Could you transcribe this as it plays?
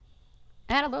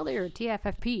And hello there,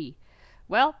 TFFP.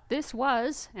 Well, this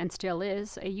was, and still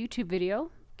is, a YouTube video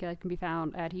that can be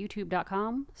found at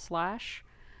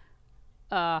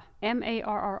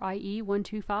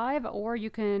youtube.com/MARRIE125, or you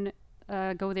can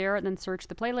go there and then search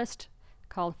the playlist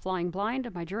called Flying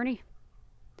Blind, My Journey.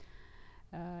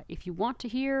 If you want to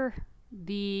hear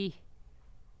the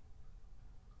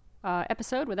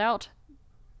episode without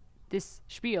this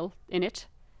spiel in it,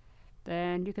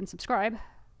 then you can subscribe.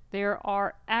 There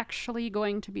are actually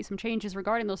going to be some changes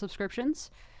regarding those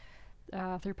subscriptions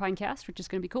through Pinecast, which is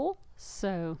going to be cool.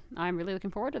 So I'm really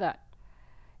looking forward to that.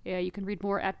 You can read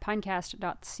more at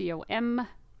pinecast.com.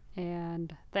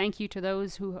 And thank you to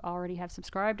those who already have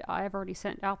subscribed. I've already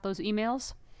sent out those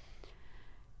emails.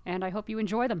 And I hope you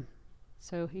enjoy them.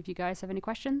 So if you guys have any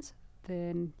questions,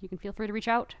 then you can feel free to reach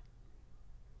out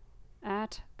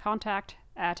at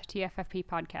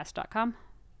contact@tffppodcast.com.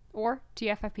 or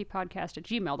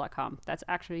tffppodcast@gmail.com. That's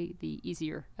actually the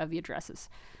easier of the addresses.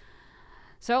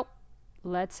 So,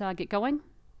 let's get going,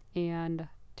 and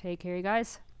take care, you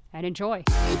guys, and enjoy.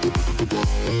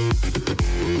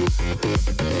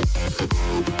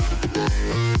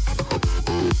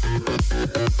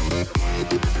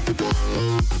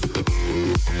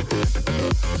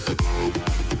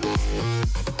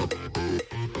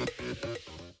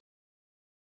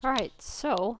 Alright,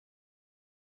 so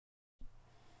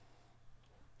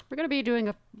we're going to be doing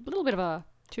a little bit of a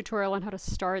tutorial on how to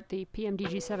start the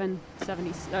PMDG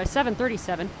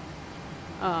 737.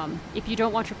 If you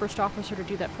don't want your first officer to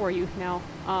do that for you. Now,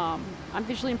 I'm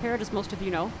visually impaired, as most of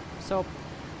you know, so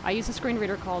I use a screen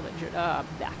reader called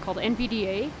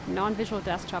NVDA, Non-Visual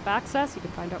Desktop Access. You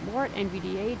can find out more at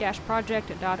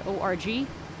nvda-project.org.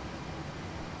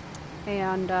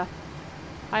 And I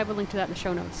have a link to that in the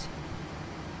show notes.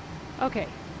 Okay.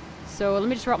 So let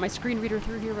me just route my screen reader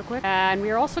through here real quick. And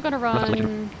we are also going to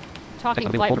run Talking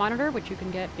Flight Monitor, which you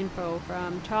can get info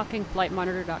from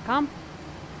talkingflightmonitor.com.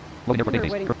 There we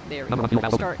go.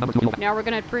 Start. Now we're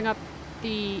going to bring up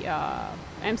the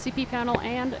MCP panel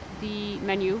and the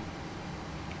menu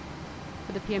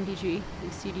for the PMDG, the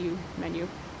CDU menu.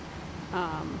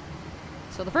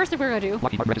 So the first thing we're going to do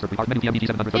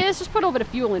is just put a little bit of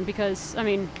fuel in because, I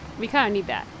mean, we kind of need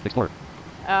that.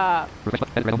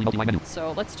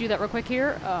 So let's do that real quick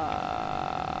here,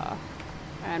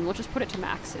 and we'll just put it to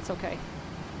max. It's okay,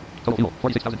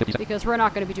 because we're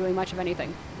not going to be doing much of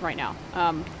anything right now.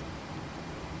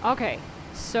 Okay,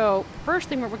 so first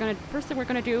thing we're gonna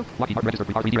do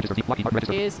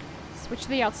is switch to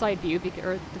the outside view,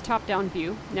 or the top-down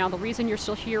view. Now the reason you're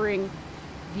still hearing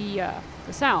the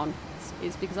sound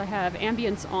is because I have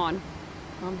ambience on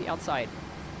the outside.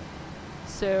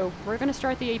 So we're going to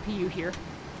start the APU here.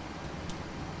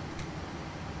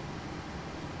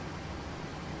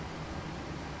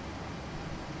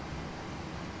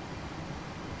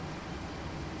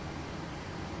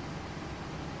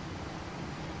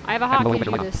 I have a hotkey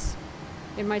to do this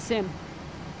in my sim.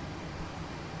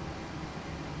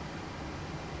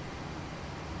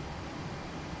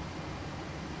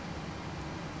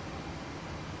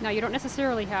 Now you don't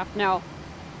necessarily have... Now,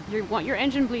 you want your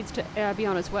engine bleeds to be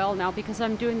on as well. Now, because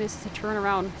I'm doing this as a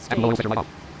turnaround state, a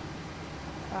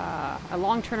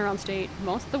long turnaround state,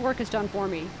 most of the work is done for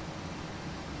me.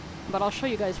 But I'll show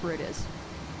you guys where it is.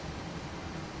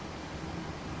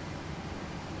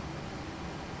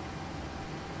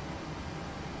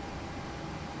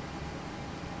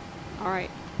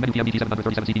 Alright.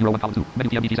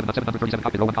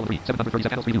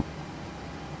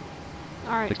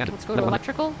 Alright, let's go to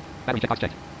electrical. And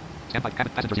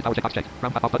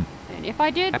if I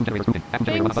did things,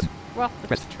 well,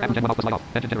 let's turn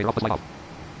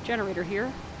generator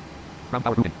here.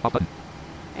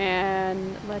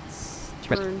 And let's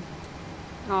turn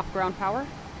off ground power.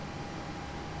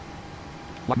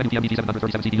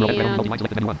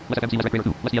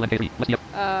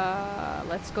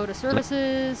 Let's go to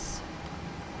services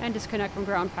and disconnect from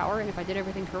ground power. And if I did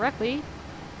everything correctly,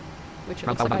 which it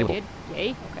looks like I did,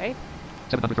 yay, okay.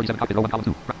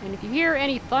 And if you hear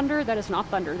any thunder, that is not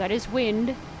thunder. That is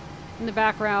wind in the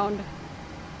background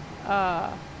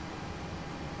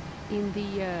in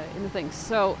the things.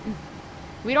 So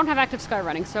we don't have active sky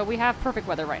running, so we have perfect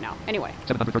weather right now. Anyway.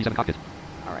 All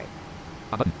right.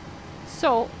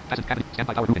 So we're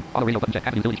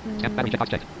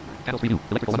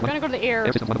gonna go to the air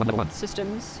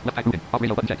systems.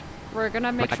 We're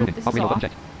gonna make sure that this is off.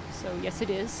 So yes, it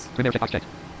is.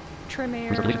 Trim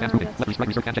air.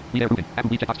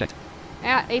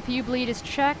 APU bleed is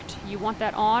checked. You want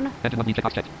that on.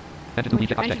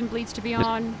 Engine bleeds to be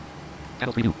on.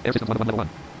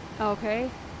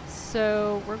 Okay.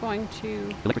 So we're going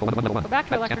to Electrical 1 level 1. go back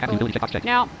to electrical. Utility check box checked.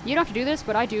 Now, you don't have to do this,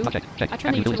 but I do. Check, check. I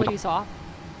turn the Utilities utilities off.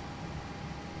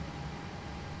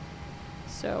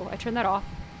 So I turn that off.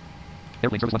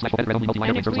 Airplane service 1 / red only multi-line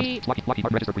And airplane if service we- 1. Lockheed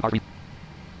Martin register pre-R3.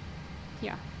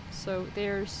 Yeah. So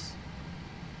there's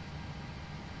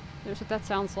what that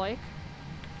sounds like.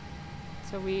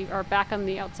 So we are back on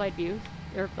the outside view.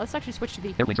 Or let's actually switch to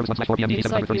the Airplane service 1 / 4 PM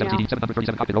inside view 737 now. CD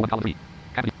 737 cockpit row 1 column 3.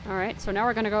 Cavity. Alright, so now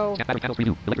we're going to go Battery panels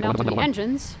preview. Electrical down 1 to the level 1.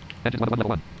 engines. Engine 1 level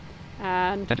 1.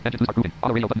 And Engine 2 start grouping.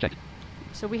 Auto radio button checked.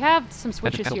 so we have some Engine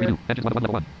switches panels here. preview. Engine 1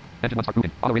 level 1. Engine 1 start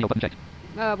grouping. Auto radio button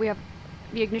checked. We have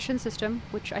the ignition system,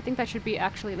 which I think that should be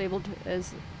actually labeled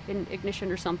as in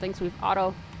ignition or something. So we have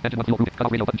auto, Engine 1 fuel grouping. Cut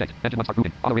off radio button checked. Engine 1 start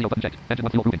grouping. Auto radio button checked. Engine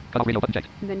 1 fuel grouping. Cut off radio button checked.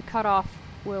 and then cut off.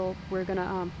 We're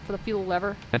gonna for the fuel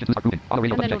lever, Engine 2 start grouping. Auto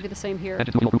radio and then button it'll be checked. the same here.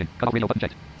 Engine 2 fuel grouping. Cut off radio button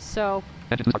checked. So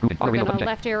Engine 2 start grouping. Auto we're radio gonna button checked.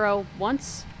 left arrow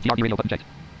once. GRD radio button checked.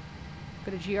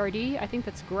 Go to GRD. I think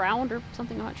that's ground or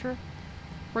something. I'm not sure.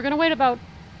 We're gonna wait about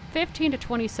 15 to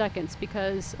 20 seconds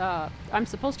because I'm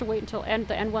supposed to wait until the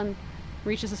N1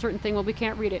 reaches a certain thing. Well, we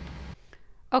can't read it.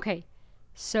 Okay,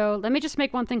 so let me just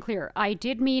make one thing clear. I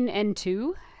did mean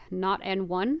N2, not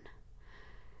N1.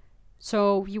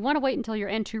 So you want to wait until your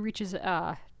N2 reaches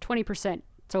 20%.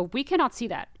 So we cannot see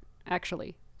that,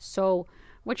 actually. So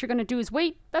what you're going to do is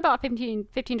wait about 15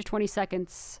 to 20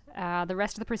 seconds. The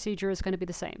rest of the procedure is going to be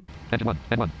the same. Engine 1,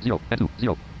 N1, 0, N2,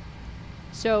 0.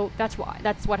 So that's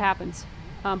what happens.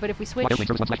 But if we switch Airplane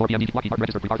service 1 / 4 PM Lockheed Martin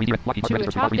register pre-R3 direct. Lockheed to Martin a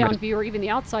register pre-R3 top-down register. view or even the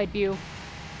outside view,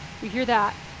 we hear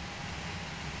that.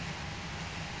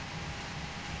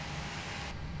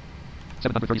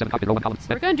 737 cockpit row 1 column.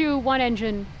 So we're going to do one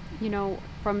engine,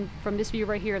 from this view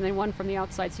right here, and then one from the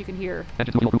outside so you can hear.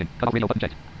 Engine 2 fuel grouping. Cut off radio button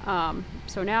checked.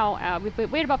 So now, we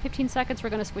wait about 15 seconds. We're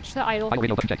going to switch to idle Idle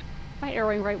radio button checked. by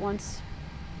arrowing right once.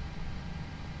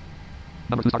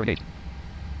 Number 2 starter engaged.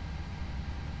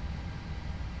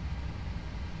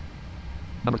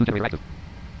 Number 2 generator active.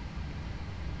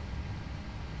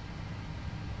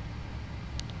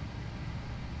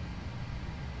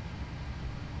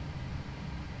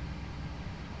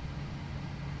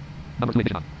 Number 2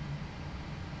 ignition on.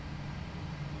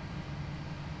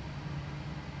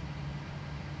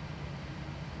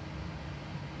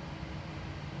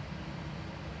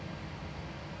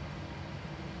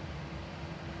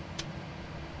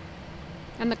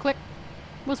 And the click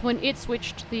was when it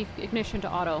switched the ignition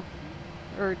to auto.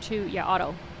 Or to, yeah,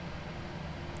 auto.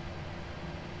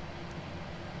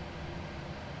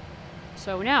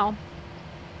 So now,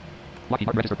 Lockheed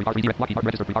Martin register pre-R3 direct. Lockheed Martin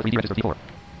register pre-R3 register P4.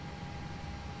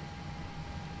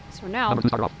 so now Number 2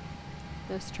 starter off.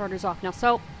 this charter's off. Now,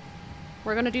 so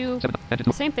we're going to do 7, engine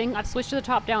the 2. same thing. I've switched to the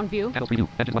top-down view. Panels preview.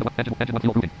 Engine 1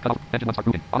 fuel grouping. Cut off. Engine 1 start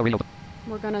grouping. Auto radio.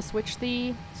 We're going to switch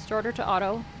the starter to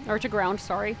auto, or to ground,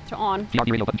 sorry, to on.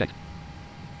 GRD radio button checked.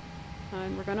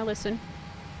 And we're going to listen.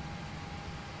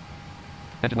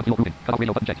 Engine 1 fuel grouping. Cut off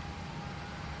radio button checked.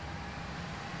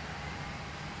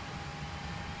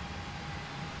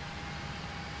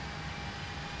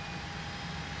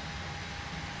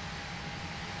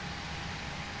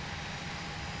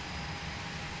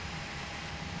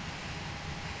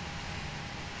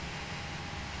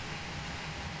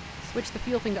 Switch the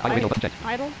fuel thing to Idle radio idle. button checked.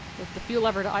 Idle. With the fuel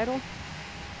lever to idle.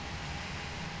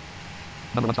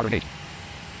 Number 1 starter engaged.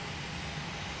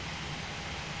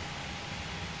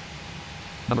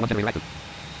 Number 1 generator active.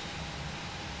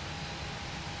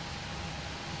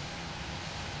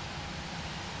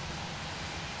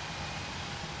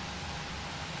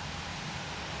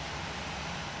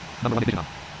 Number 1 ignition on.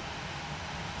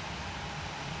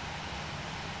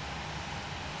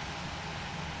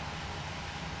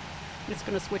 It's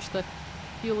going to switch the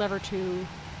fuel lever to...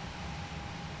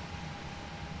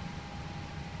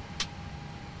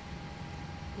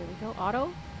 There we go,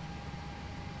 auto.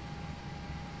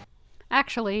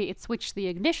 Actually, it switched the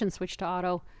ignition switch to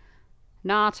auto,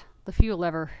 not the fuel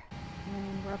lever.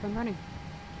 And we're up and running.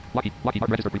 Lockheed Martin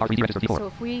register pre-R3 register P4. So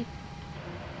if we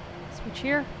switch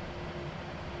here.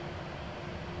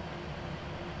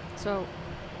 So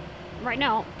right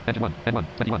now, Engine 1, N1,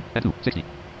 21, N2, 60.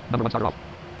 Number 1 starter off.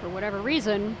 for whatever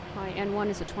reason, my N1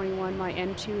 is at 21, my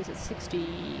N2 is at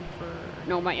 60 for...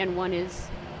 No, my N1 is...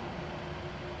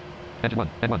 Engine 1,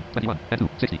 N1, 21,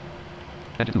 N2, 60.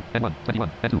 Engine 2, N1,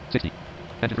 21, N2, 60.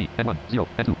 Engine 3, N1, 0,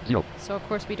 N2, 0. So of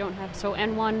course we don't have... So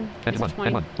N1 Engine is 1, at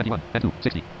 20. N1, 21, N2,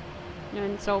 60.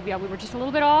 And so, yeah, we were just a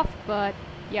little bit off, but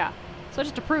yeah. So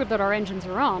just to prove that our engines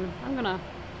are on, I'm gonna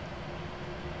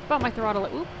bump my throttle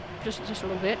at, just a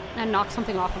little bit, and knock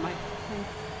something off of my thing.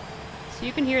 So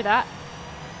you can hear that.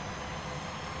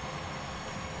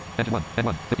 Engine 1,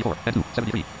 N1, 54, N2,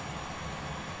 73.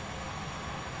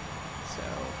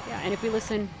 and if we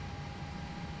listen,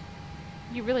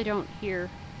 you really don't hear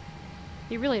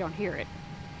it.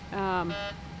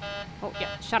 Oh,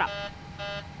 yeah, shut up.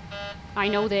 I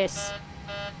know this.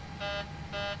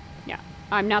 Yeah,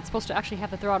 I'm not supposed to actually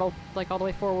have the throttle, like, all the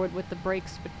way forward with the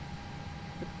brakes, but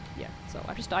yeah, so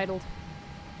I just idled.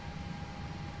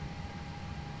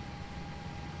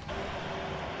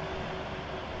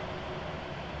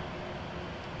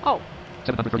 Oh.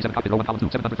 737 cockpit, row 1, column 2,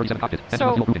 737 cockpit. Engine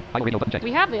So, fuel moving. Idle radio button checked.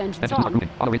 we have the engines Engines are on. moving.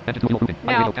 Auto engine fuel moving. Idle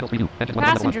Now, radio panels preview. Engines 1 level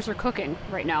 1. passengers are cooking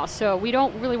right now, so we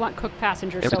don't really want cooked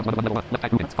passengers, Air so system 1 level 1. Left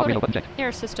type moving. let's go Auto radio to button checked.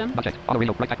 air system, Button checked. Auto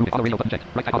radio. Right type moving. Auto radio button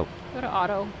checked. Right type auto. go to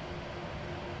auto,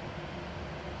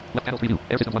 Left panels preview.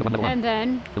 Air system 1 level 1. and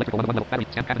then Electrical 1 level. Battery.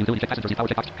 Scan. Cabin utility check. Passenger seat power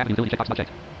check. Box. Cabin utility check. Box not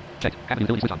checked. Checked. Cabin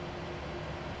utility switch on.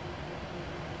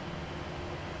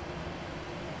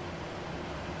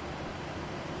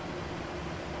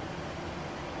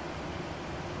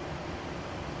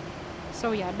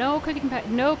 so yeah, no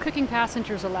cooking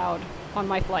passengers allowed on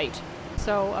my flight.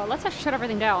 So let's actually shut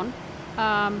everything down.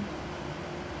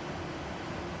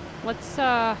 Let's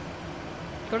go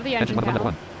to the engine Engines 1 level panel.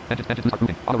 1. Engine 2 start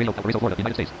moving. Auto radio. Florida,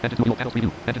 United States. Engine 2 wheel panels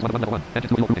preview. Engines 1 level 1. Engine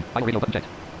 2 wheel moving. Idle radio button checked.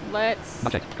 Let's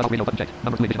Not checked. Cut off radio button checked.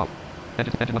 Number 2 ignition off.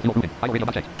 Engine 1 fuel moving. Idle radio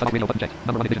button checked. Cut off radio button checked.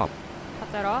 Number 1 ignition off.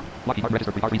 cut that off. Lockheed Martin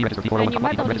register. R3D register. T401. And you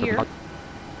might Lockheed Martin be able to register. hear.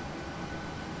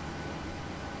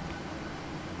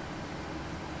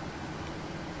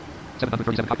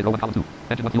 R737 cockpit, row 1, column 2.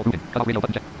 Engine 1 fuel moving. Cut off radio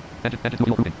button checked. Engine 2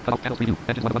 fuel moving. Cut off panels preview.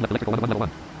 Engine 1 electrical 1 level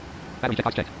 1. Battery check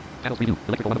box checked. Panels preview.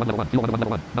 Electrical 1 level 1. Fuel 1 level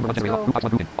 1. Number 1 generator off. Group box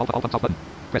 1 moving. All pumps off button.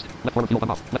 Pressed. Left forward fuel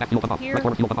pump off. Left half fuel pump off. Here. Right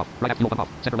forward fuel pump off. Right half fuel pump off.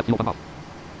 Center left fuel pump off.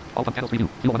 All pump panels preview.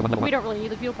 Fuel 1 level 1. We don't really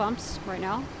need the fuel pumps right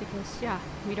now because, yeah,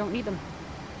 we don't need them.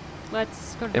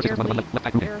 Let's go to Air the system 1 airplane left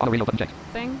type moving. Auto radio button checked.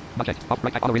 thing. Not checked. Off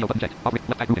right type auto radio button checked. Off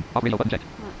left type moving. Off radio button checked.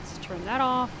 Let's turn that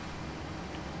off.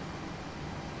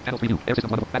 Panels preview. Air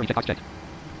system 1 battery check box checked.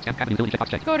 Scan cabin utility check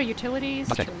box checked. Go to utilities,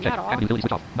 Not turn checked. that Checked. off. Cabin utility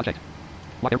switch off. Not checked.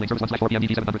 Lock airplane service 1/4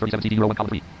 PMDG 737 CD 01 column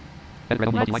 3. Edit red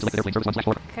only multi-line selected airplane service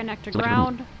 1/4. Connect to Select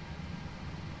ground.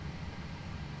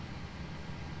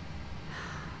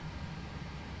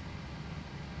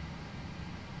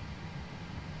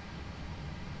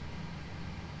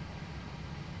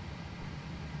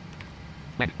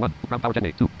 Land 1. Ground power jet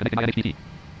A 2. Connecting via HPT.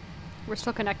 We're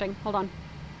still connecting. Hold on.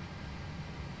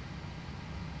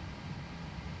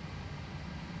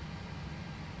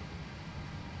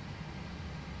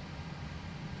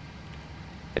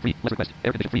 At 3. Less request.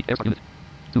 Air condition free. Air start unit.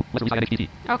 2. Lesser resign HPT.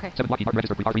 Okay. 7. Lockheed Martin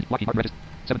register. R3. Lockheed Martin register.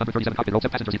 737 cockpit row.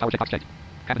 7 passenger seat power check box checked.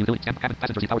 Cabin utility. Scan cabin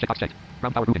passenger seat power check box checked.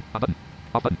 Ground power moving. On button.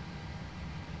 Off button.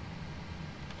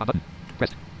 On button.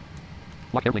 Pressed.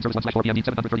 Lock airplane service 1/4 PMD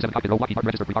 737 cockpit row. Lockheed Martin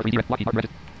register. R3D. Lockheed Martin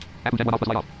register. Abu Gen 1 off was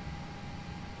light off.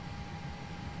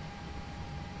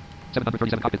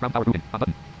 737 cockpit. Ground power moving. On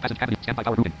button. Passenger cabin. Standby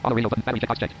power moving. Auto radio button. Battery check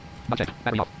box checked. Not checked.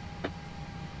 Battery off.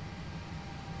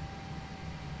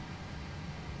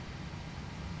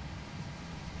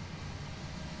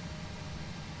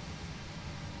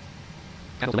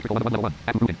 Panels electrical 1 level 1.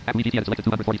 Abu moving. Abu EGT selected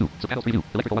 242. So panels preview.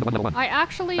 Electrical 1 level 1. I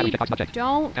actually Battery check box not checked.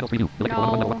 don't Panels preview. Electrical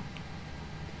 1 level 1. know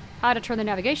how to turn the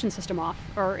navigation system off,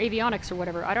 or avionics or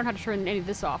whatever. I don't know how to turn any of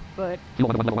this off, but Fuel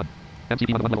 1 level 1.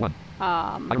 MCP 1 level 1.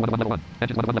 Iron 1 level 1.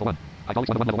 Engine 1 level 1. Hydraulics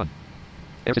 1 level 1.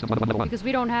 Air system 1 level 1. because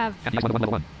we don't have Anti-ice 1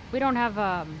 level 1.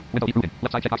 um, Window deep moving.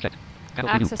 Left side check box checked.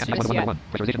 Panels preview. access to Anti-ice this 1 yet. level 1.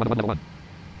 Pressurization 1 level 1.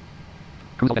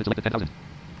 Cruise overhead selected 10,000.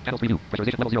 Panels preview.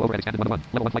 Pressurization level 0 overhead expanded 1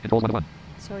 Level 1 flight controls 1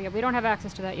 So yeah, we don't have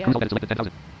access to that yet. Cruise overhead selected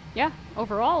 10,000. Yeah,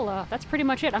 overall, that's pretty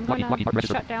much it. I'm Lockheed gonna Martin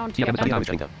register. shut down TFM TFM,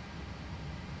 shutting down.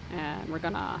 and we're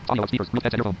gonna Audio on speakers. Group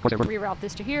headset earphone. Corsair version. reroute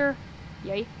this to here.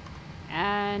 Yay.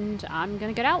 And I'm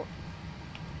gonna get out.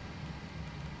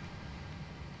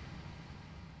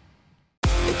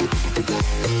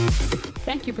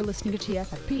 Thank you for listening to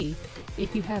TFFP.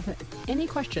 If you have any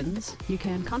questions, you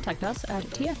can contact us at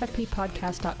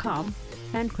tffppodcast.com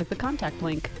and click the contact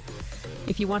link.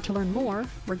 If you want to learn more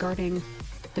regarding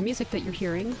the music that you're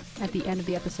hearing at the end of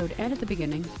the episode and at the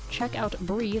beginning, check out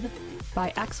Breathe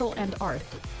by Axel and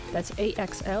Arth. That's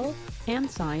AXL and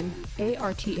sign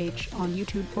ARTH on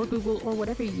YouTube or Google or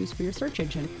whatever you use for your search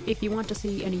engine. If you want to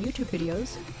see any YouTube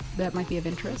videos that might be of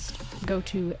interest, go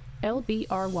to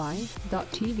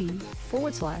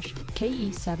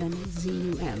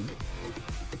lbry.tv/KE7ZUM.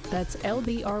 That's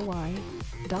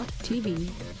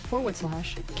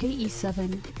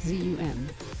lbry.tv/KE7ZUM.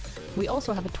 We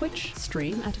also have a Twitch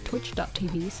stream at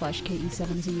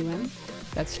twitch.tv/KE7ZUM.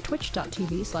 That's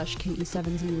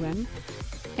twitch.tv/KE7ZUM.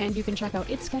 And you can check out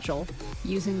its schedule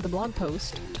using the blog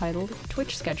post titled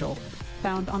Twitch Schedule,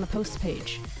 found on the posts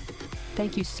page.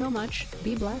 Thank you so much,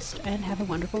 be blessed, and have a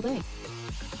wonderful day.